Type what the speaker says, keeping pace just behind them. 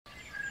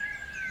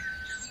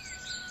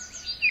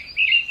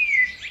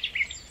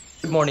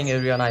morning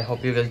everyone. I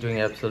hope you guys doing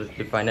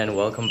absolutely fine and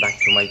welcome back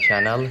to my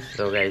channel.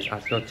 So guys,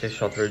 আজকে হচ্ছে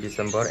 17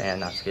 December and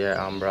আজকে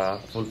আমরা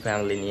full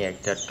family নিয়ে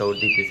একটা tour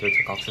দিতেছি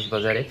হচ্ছে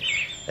কক্সবাজারে।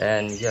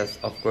 and yes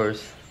of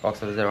course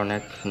Cox's Bazar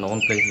অনেক নন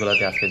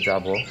প্লেসগুলোতে আজকে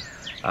যাব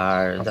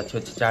আর যাচ্ছে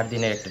হচ্ছে 4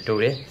 দিনের একটা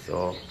ট্যুরে। সো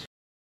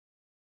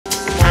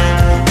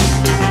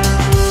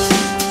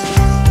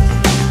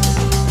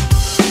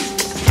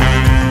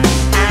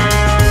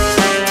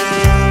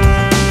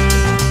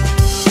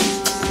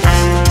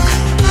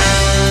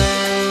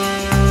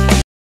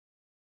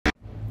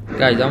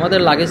গাইজ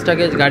আমাদের লাগেজ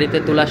টাগেজ গাড়িতে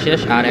তোলা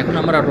শেষ আর এখন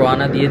আমরা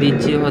রওনা দিয়ে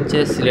দিচ্ছি হচ্ছে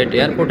সিলেট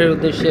এয়ারপোর্টের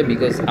উদ্দেশ্যে।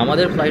 বিকজ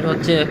আমাদের ফ্লাইট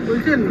হচ্ছে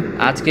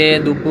আজকে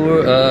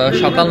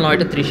সকাল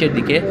 9:30-এর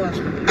দিকে।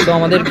 তো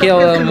আমাদেরকে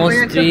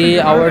অলমোস্ট 3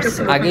 আওয়ার্স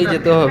আগেই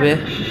যেতে হবে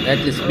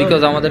অ্যাটলিস্ট,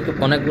 বিকজ আমাদেরকে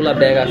অনেকগুলো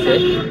ব্যাগ আছে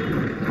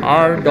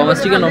আর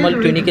ডোমেস্টিকে নর্মাল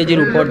 20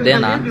 কেজির উপর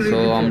দেয় না। সো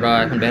আমরা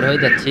এখন বের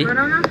হয়ে যাচ্ছি।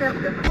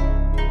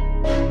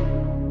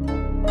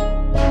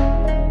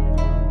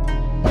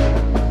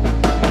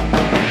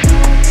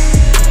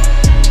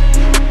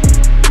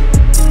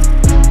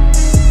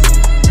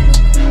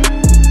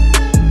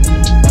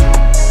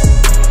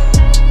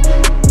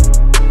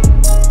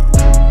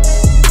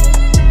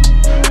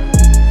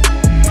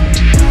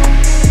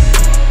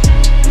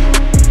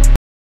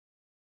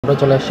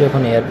 আমরা চলে আসছি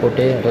এখন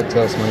এয়ারপোর্টে, হচ্ছে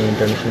ওসমানী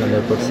ইন্টারন্যাশনাল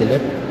এয়ারপোর্ট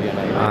সিলেট।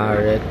 আর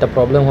একটা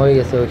প্রবলেম হয়ে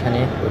গেছে ওইখানে,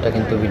 ওটা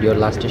কিন্তু ভিডিওর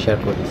লাস্টে শেয়ার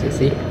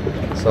করতেছি।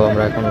 সো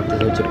আমরা এখন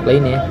উঠতেছি হচ্ছে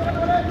প্লেনে।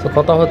 তো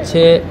কথা হচ্ছে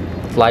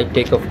ফ্লাইট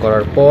টেক অফ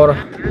করার পর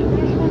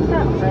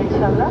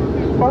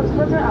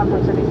কক্সবাজার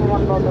আন্তর্জাতিক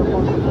বিমানবন্দর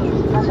পৌঁছব।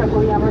 আশা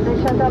করি আমাদের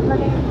সাথে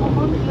আপনাকে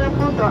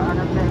খুব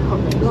আনন্দায়ক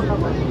হবে।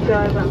 ধন্যবাদ।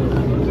 জয় বাংলা।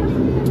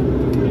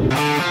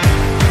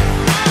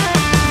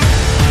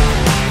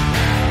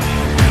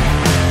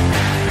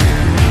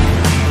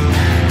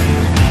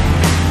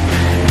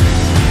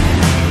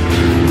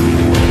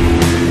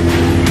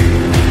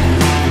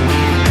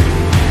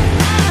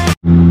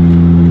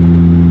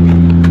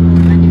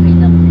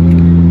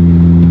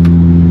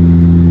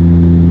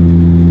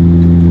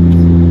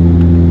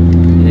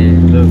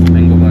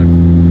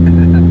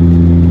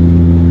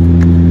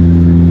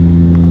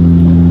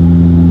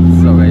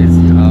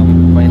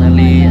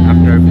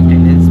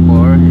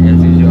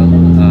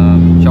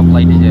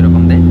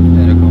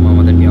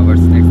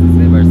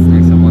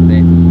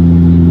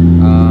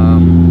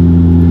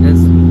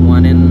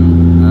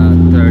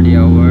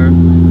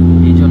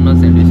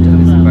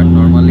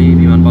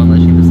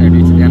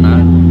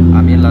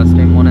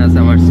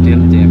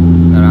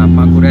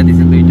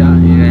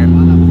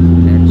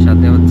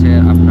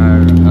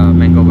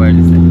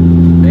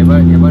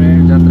 এবারের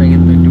যাত্রা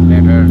কিন্তু একটু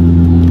বেটার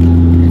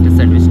একটা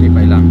স্যান্ডউইচটাই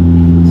পাইলাম।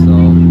 সো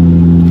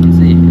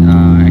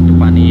একটা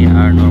পানি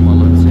আর নর্মাল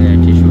হচ্ছে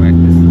টিস্যু এক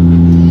পিস।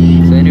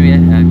 সো এনিওয়ে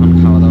এখন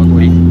খাওয়া দাওয়া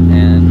করি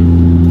অ্যান্ড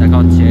দেখা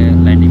হচ্ছে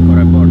ল্যান্ডিং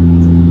করার পর।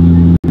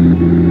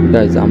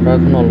 গাইজ আমরা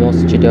এখন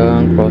অলমোস্ট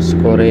চিটাগাং ক্রস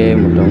করে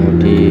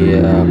মোটামুটি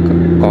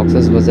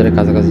কক্সবাজারের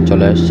কাছাকাছি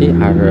চলে আসছি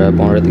আর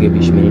 15 থেকে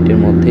 20 মিনিটের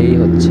মধ্যেই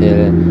হচ্ছে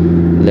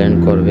ল্যান্ড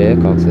করবে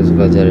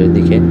কক্সবাজারের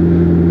দিকে।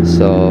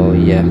 সো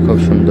ইয়া খুব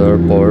সুন্দর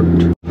port.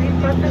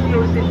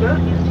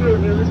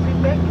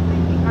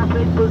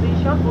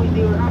 Position with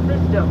your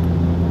arms down.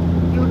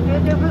 Your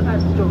table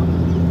are stored.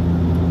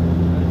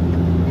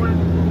 When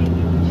sitting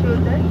ensure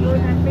that your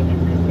handbag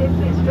is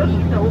safely stored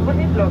in the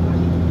overhead locker.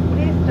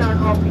 Please turn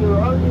off your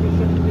all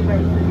electronic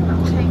devices now.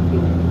 Thank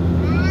you.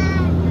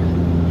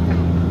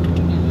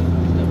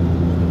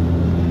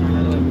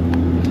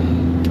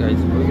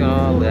 Guys, we're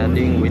gonna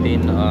landing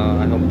within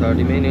I hope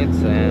 30 minutes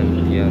and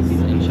yes,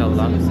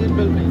 inshallah.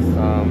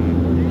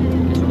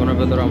 কিছুক্ষণের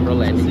ভেতর আমরা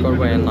landing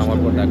করবো and নামার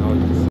পর দেখা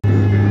হচ্ছে।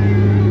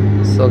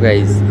 So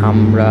guys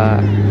আমরা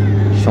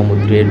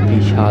সমুদ্রের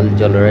বিশাল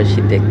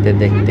জলরাশি দেখতে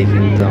দেখতে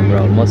কিন্তু আমরা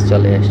অলমোস্ট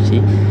চলে আসছি।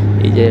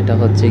 এই যে এটা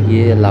হচ্ছে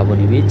গিয়ে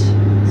লাবণী বিচ।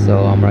 সো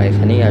আমরা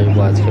এখানেই আসবো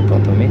আজকে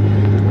প্রথমে।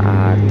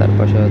 আর তার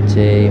পাশে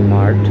হচ্ছে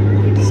মাঠ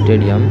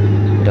স্টেডিয়াম,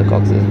 এটা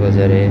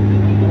কক্সবাজারে।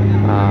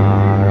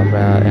 আর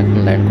আমরা এখন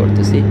ল্যান্ড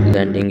করতেছি,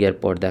 ল্যান্ডিংয়ের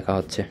পর দেখা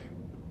হচ্ছে।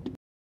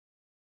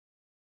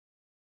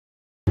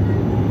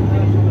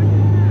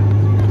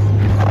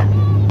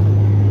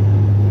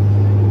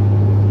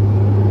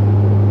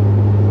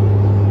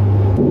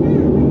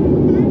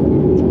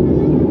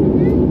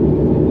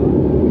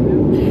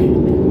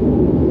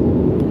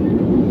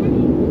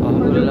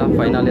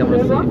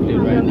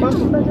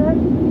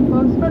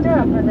 কক্সবাজার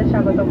আপনাদের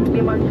স্বাগতম।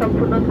 বিমান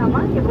সম্পূর্ণ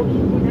থামা এবং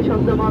ইঞ্জিনের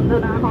শব্দ বন্ধ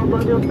না হওয়া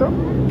পর্যন্ত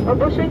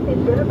অবশ্যই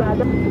সিটবেল্ট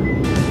বাঁধা।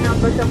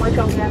 নামবার সময়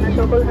সঙ্গে আনা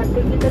সকল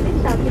হাতের কিতাবি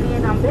সাথে নিয়ে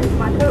নামবেন।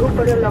 মাথার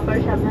উপরের লকার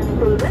সাবধানে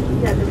খুলবেন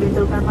যাতে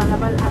ভিতরকার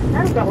মালামাল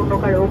আপনার বা অন্য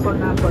কারো উপর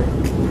না পড়ে।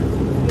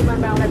 বিমান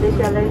বাংলাদেশ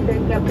এয়ারলাইন্সের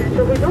ক্যাপ্টেন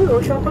শহীদুল ও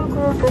সকল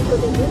ক্রুর পক্ষ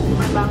থেকে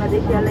বিমান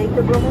বাংলাদেশ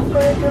এয়ারলাইন্সে ভ্রমণ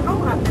করার জন্য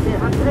আপনাদের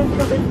আন্তরিক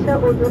শুভেচ্ছা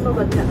ও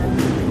ধন্যবাদ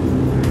জানাচ্ছি।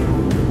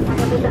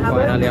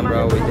 ফাইনালি আমরা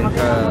উইদিন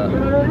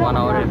 1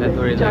 আওয়ারের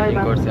ভেতরে ল্যান্ডিং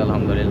করছি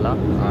আলহামদুলিল্লাহ।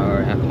 আর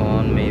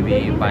এখন মেবি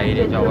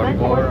বাইরে যাওয়ার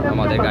পর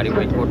আমাদের গাড়ি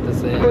ওয়েট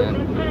করতেছে,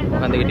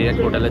 ওখান থেকে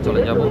ডিরেক্ট হোটেলে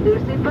চলে যাব।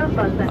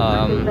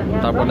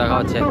 তারপর দেখা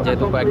হচ্ছে,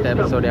 যেহেতু কয়েকটা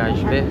এপিসোডে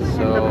আসবে,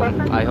 so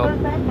I hope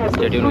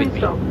stay tune with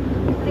me.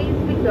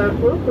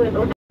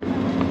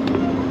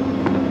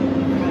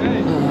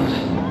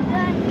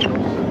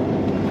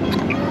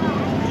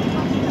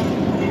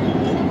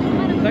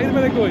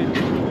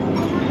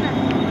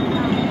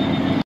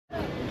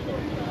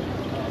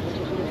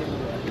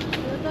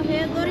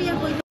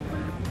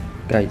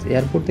 Guys,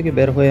 airport থেকে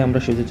বের হয়ে আমরা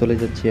সোজা চলে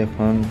যাচ্ছি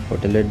এখন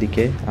হোটেলের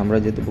দিকে। আমরা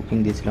যেহেতু বুকিং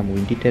দিয়েছিলাম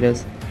উইন্ডি টেরেস,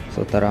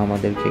 সো তারা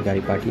আমাদেরকে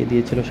গাড়ি পাঠিয়ে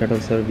দিয়েছিল, শাটল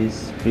সার্ভিস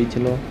ফ্রি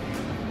ছিল।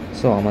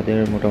 সো আমাদের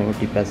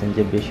মোটামুটি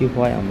প্যাসেঞ্জার বেশি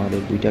হয়,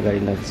 আমাদের 2টা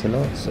গাড়ি লাগছিল।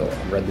 সো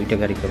আমরা 2টা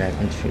গাড়ি করে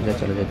এখন সোজা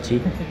চলে যাচ্ছি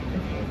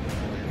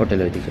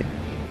হোটেলের দিকে।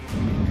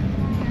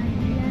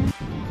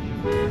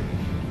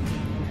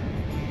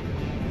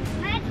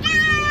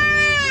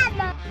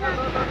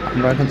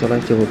 আমরা এখন চলে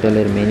আসছি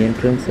হোটেলের মেইন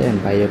এন্ট্রেন্সে।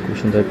 বাইরে খুব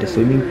সুন্দর একটা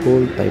সুইমিং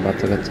পুল, তাই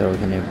বাচ্চা কাচ্চারা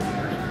ওখানে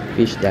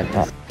ফিশ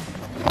দেখে।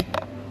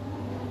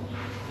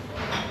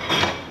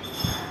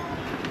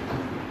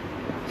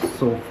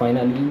 So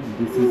finally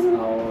this is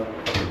our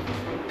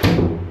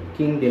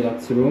king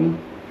deluxe room.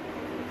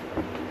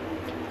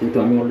 যেহেতু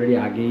আমি অলরেডি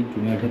আগেই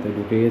রুমের ভেতরে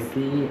ঢুকে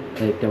গেছি,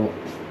 একটা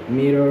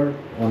মিরর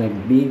অনেক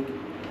বিগ,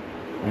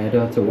 এটা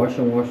হচ্ছে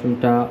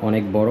ওয়াশরুমটা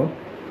অনেক বড়।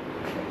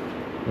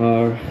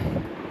 আর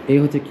এই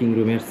হচ্ছে কিং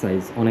রুমের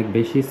সাইজ, অনেক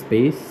বেশি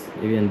স্পেস,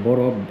 ইভেন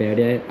বড়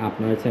বেডে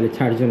আপনারা চাইলে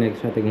 4 জন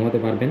একসাথে ঘুমাতে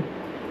পারবেন।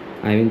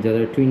 আই মিন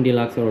যাদের টুইন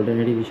ডিলাক্স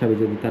অল্টারনেটিভ হিসাবে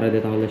যদি তারা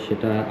দেয় তাহলে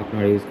সেটা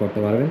আপনারা ইউজ করতে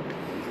পারবেন।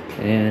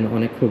 অ্যান্ড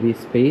অনেক খুবই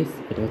স্পেস।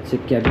 এটা হচ্ছে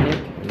ক্যাবিনেট,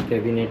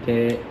 ক্যাবিনেটে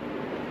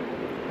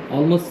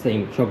অলমোস্ট সেম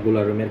সবগুলো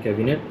রুমের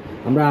ক্যাবিনেট।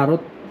 আমরা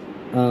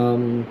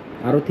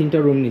আরও 3টা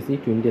রুম নিছি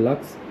টুইন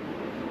ডিলাক্স।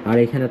 আর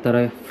এখানে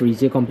তারা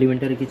ফ্রিজে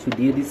কমপ্লিমেন্টারি কিছু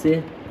দিয়ে দিছে,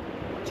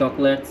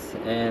 চকলেটস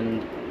অ্যান্ড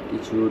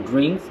কিছু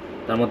ড্রিঙ্কস।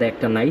 তার মধ্যে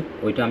একটা নাই,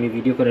 ওইটা আমি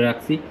ভিডিও করে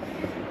রাখছি,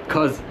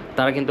 বিকজ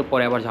তারা কিন্তু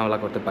পরে আবার ঝামেলা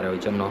করতে পারে, ওই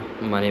জন্য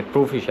মানে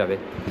প্রুফ হিসাবে।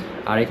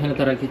 আর এখানে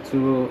তারা কিছু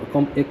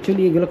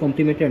অ্যাকচুয়ালি এগুলো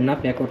কমপ্লিমেন্টারি না,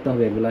 পে করতে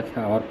হবে এগুলো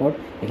খাওয়ার পর।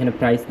 এখানে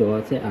প্রাইস দেওয়া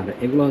আছে, আর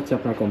এগুলো হচ্ছে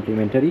আপনার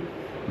কমপ্লিমেন্টারি,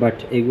 বাট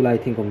এগুলো আই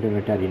থিঙ্ক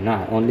কমপ্লিমেন্টারি না,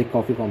 অনলি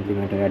কফি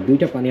কমপ্লিমেন্টারি। আর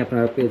 2টা পানি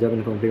আপনারা পেয়ে যাবেন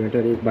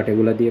কমপ্লিমেন্টারি, বাট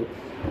এগুলো দিয়ে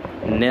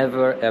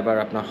নেভার এভার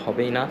আপনার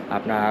হবেই না,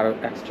 আপনার আরও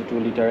এক্সট্রা 2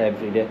 লিটার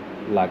এভরিডে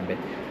লাগবে।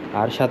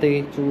 আর সাথে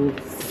কিছু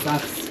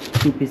সাক্স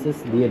 2 পিসেস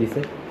দিয়ে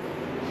দিছে,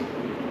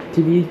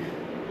 টিভি।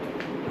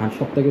 আর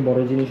সবথেকে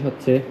বড় জিনিস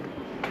হচ্ছে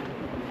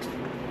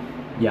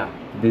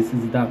this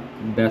is the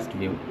best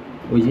view.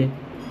 ওই যে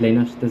প্লেন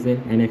আসতেছে,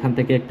 অ্যান্ড এখান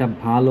থেকে একটা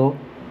ভালো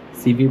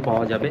সি ভিউ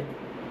পাওয়া যাবে।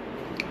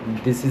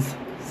 This is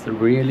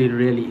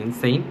really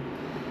insane,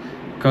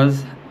 because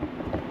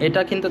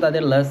এটা কিন্তু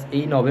তাদের লাস্ট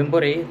এই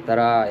নভেম্বরে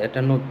তারা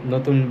একটা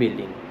নতুন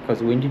বিল্ডিং, বিকজ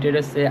উইন্ডি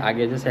টেরেসে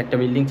আগে জাস্ট একটা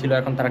বিল্ডিং ছিল,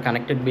 এখন তারা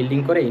কানেক্টেড বিল্ডিং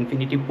করে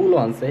ইনফিনিটি পুলও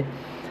আনছে।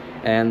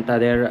 অ্যান্ড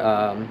তাদের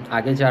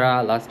আগে যারা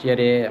লাস্ট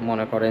ইয়ারে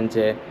মনে করেন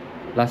যে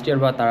লাস্ট ইয়ার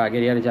বা তার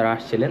আগের ইয়ারে যারা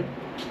আসছিলেন,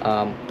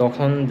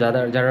 তখন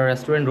যারা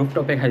রেস্টুরেন্ট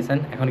রুফটপে খাইছেন,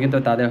 এখন কিন্তু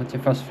তাদের হচ্ছে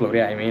ফার্স্ট ফ্লোরে,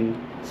 আই মিন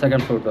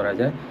সেকেন্ড ফ্লোর ধরা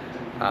যায়।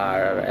 আর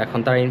এখন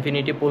তারা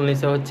ইনফিনিটি পুল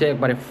নিচে হচ্ছে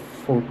একবারে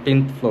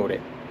 14th ফ্লোরে।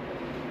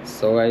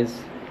 So guys,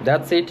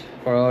 that's it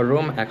for our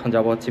room. এখন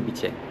যাবো হচ্ছে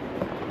বিচে।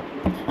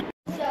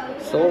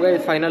 সো গাইজ,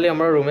 ফাইনালি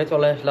আমরা রুমে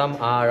চলে আসলাম।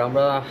 আর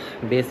আমরা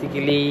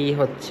বেসিক্যালি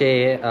হচ্ছে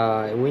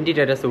উইন্ডি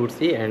টেরেসে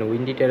উঠছি। অ্যান্ড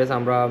উইন্ডি টেরেস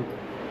আমরা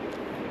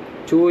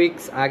 2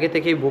 উইকস আগে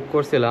থেকেই বুক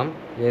করছিলাম,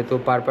 যেহেতু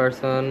পার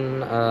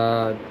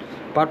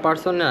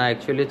পারসন না,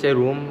 অ্যাকচুয়ালি হচ্ছে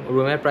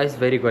রুমের প্রাইস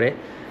ভেরি করে।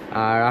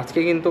 আর আজকে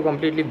কিন্তু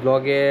কমপ্লিটলি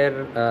ব্লগের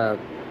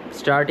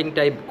স্টার্টিং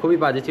টাইপ খুবই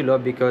বাজে ছিল,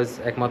 বিকজ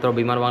একমাত্র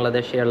বিমান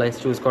বাংলাদেশ এয়ারলাইন্স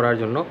চুজ করার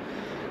জন্য।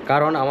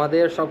 কারণ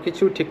আমাদের সব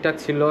কিছু ঠিকঠাক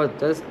ছিল,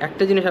 জাস্ট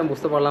একটা জিনিস আমি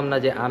বুঝতে পারলাম না,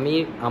 যে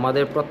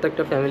আমাদের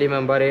প্রত্যেকটা ফ্যামিলি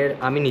মেম্বারের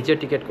আমি নিজে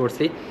টিকিট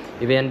করছি,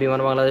 ইভেন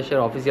বিমান বাংলাদেশের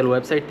অফিসিয়াল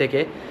ওয়েবসাইট থেকে।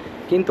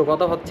 কিন্তু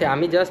কথা হচ্ছে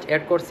আমি জাস্ট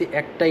অ্যাড করছি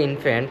একটা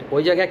ইনফ্যান্ট,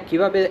 ওই জায়গায়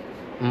কীভাবে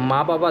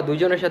মা বাবা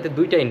দুজনের সাথে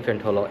 2টা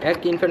ইনফ্যান্ট হলো, এক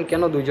ইনফ্যান্ট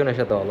কেন দুজনের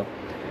সাথে হলো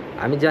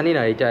আমি জানি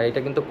না।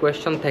 এটা কিন্তু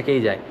কোয়েশ্চন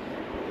থেকেই যায়।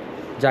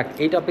 যাক,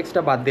 এই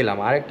টপিক্সটা বাদ দিলাম।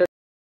 আরেকটা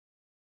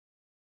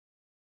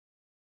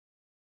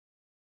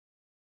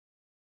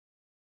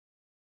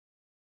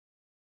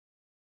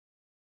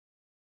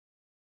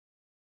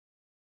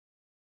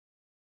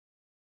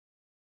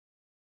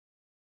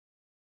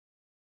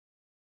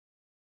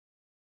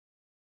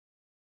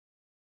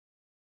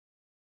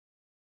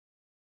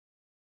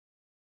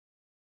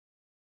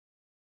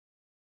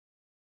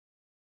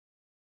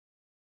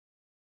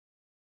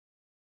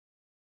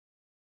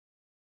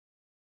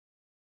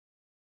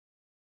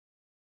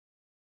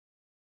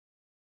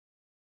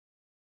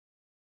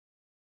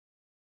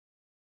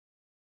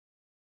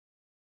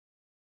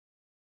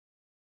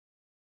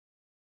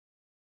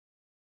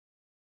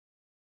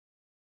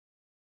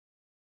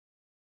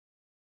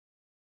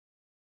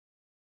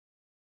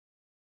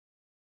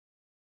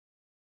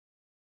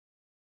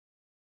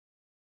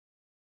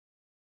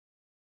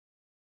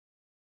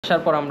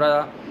আসার পর আমরা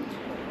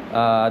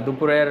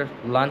দুপুরের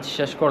লাঞ্চ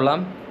শেষ করলাম।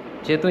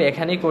 যেহেতু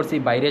এখানেই করছি,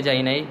 বাইরে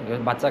যাই নাই,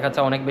 বাচ্চা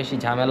কাচ্চা অনেক বেশি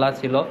ঝামেলা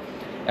ছিল।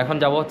 এখন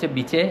যাব হচ্ছে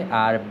বিচে,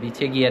 আর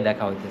বিচে গিয়ে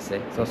দেখা হইতেছে।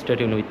 So stay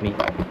tune with me.